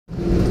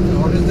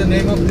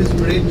name of this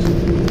bridge?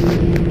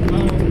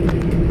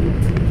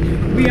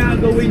 We are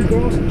going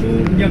close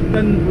to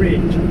Yaptan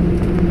Bridge.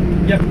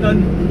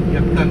 Yaptan.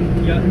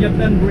 Yeah,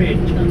 Yaptan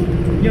Bridge.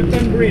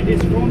 Yaptan Bridge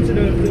is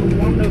considered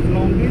one of the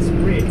longest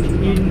bridge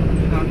in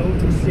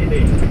Hanoi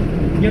City.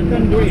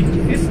 Yaptan Bridge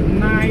is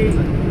 9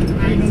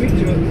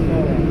 kilometers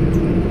long.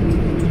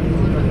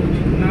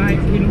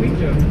 9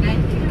 kilometers.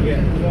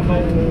 Yeah, for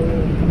how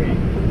big?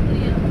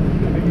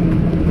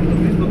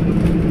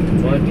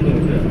 1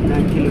 kilometer.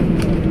 9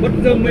 kilometers. But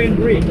the main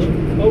bridge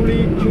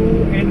only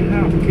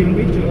 2.5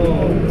 kilometers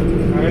long.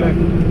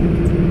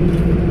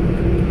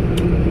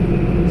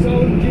 So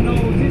you know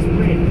this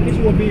bridge, this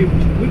was built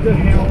with the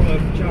help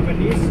of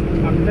Japanese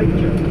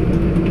architecture.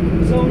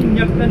 So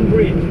Yaptan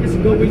Bridge is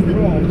going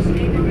cross.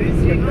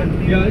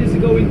 Yeah, it's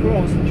going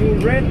cross to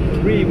Red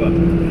River.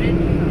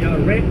 Yeah,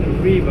 Red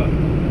River.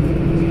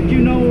 You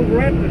know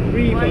Red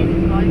River?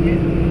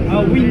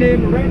 We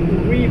name Red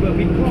River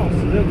because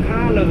the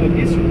color of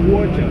this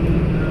water,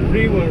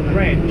 river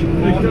red,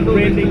 on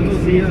raining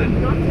season.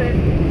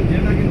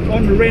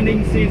 On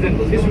raining season,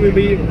 this will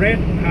be red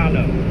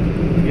color.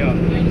 Yeah,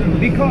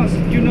 because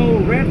you know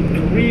Red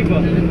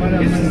River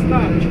is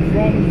starts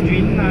from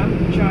Yunnan,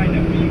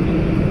 China.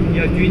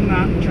 Yeah,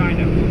 Yunnan,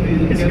 China.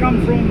 It's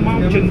come from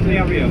mountain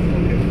area.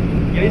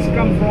 Yeah, it's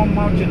come from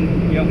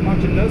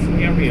mountainous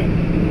area.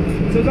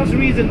 So that's the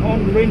reason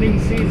on raining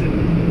season,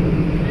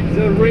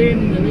 the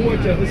rain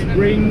water is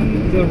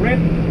bring the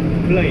red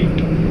clay,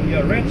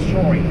 red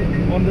soil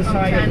on the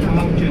side of the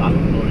mountain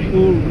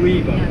to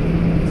river.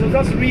 So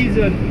that's the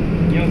reason,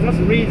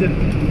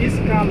 this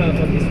color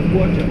of this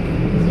water,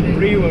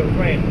 river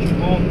red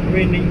on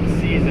raining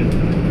season.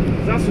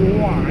 That's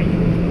why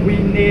we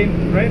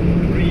name Red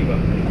River.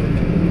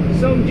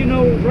 So you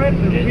know Red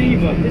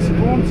River is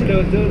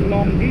considered the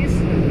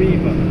longest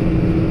river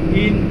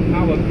in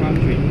our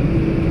country.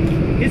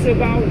 It's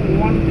about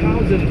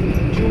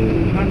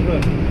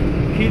 1,200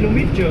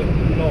 kilometers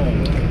long.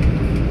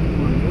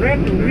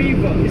 Red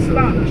River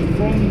starts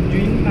from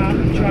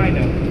Yunnan,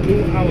 China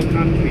to our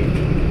country.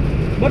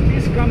 But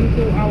it's come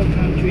to our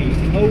country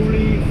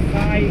only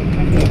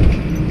 500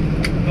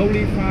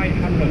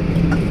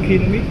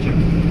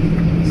 kilometers,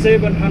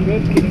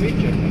 700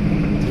 kilometers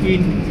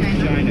in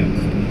China.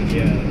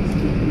 Yes.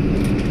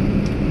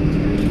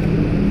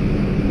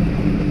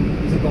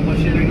 It's a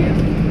commercial area.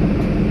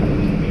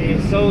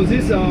 So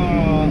this is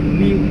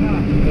new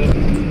part of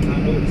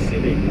Hanoi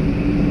City.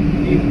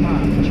 New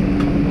part.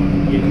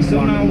 Yeah.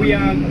 So now we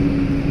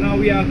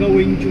are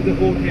going to the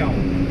hotel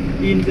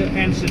in the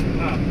ancient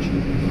part.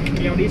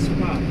 Yeah, this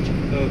part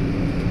of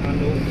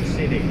Hanoi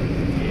City. Yeah.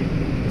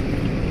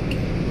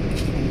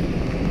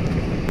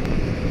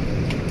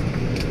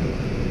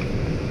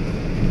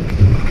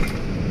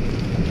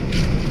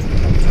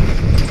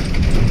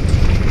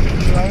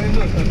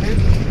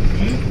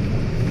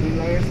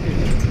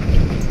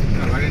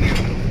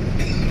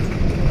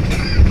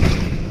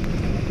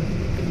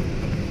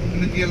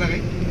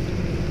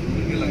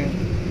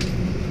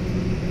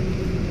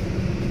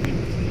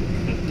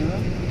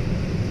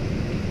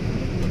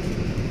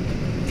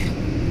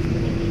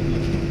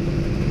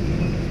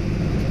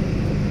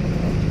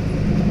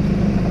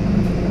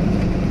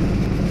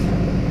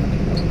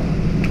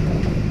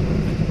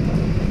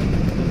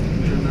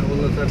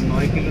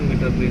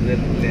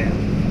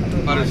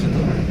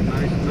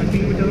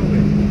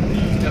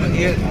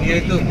 ये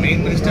तो main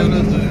minister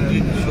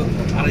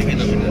आगे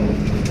kilometre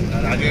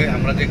आगे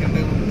हमरा जेखन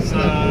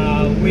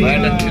we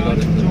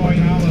join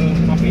our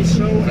coffee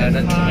show at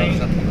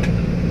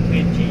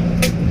 5:20.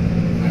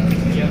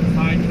 Yeah,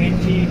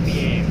 5:20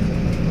 p.m.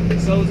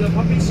 So the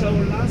coffee show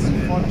lasts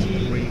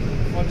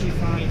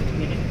 45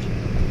 minutes.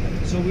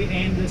 So we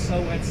end the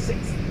show at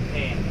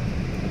 6:10.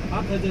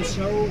 After the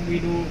show, we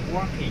do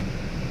walking.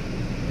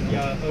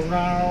 Yeah,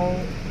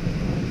 around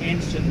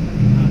ancient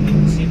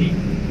city.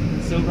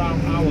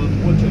 Around our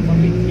water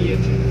pumping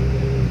theater.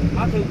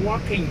 After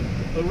walking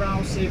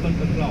around 7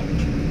 o'clock,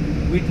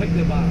 we take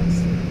the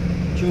bus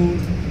to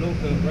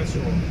local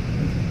restaurant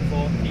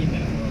for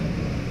dinner.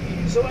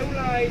 So I would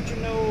like to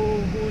know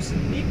who's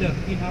leader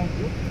in our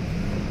group.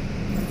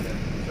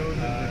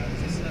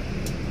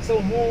 So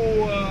who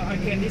I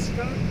can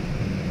discuss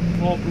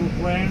for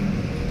program,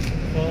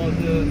 for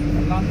the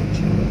lunch,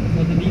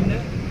 for the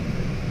dinner.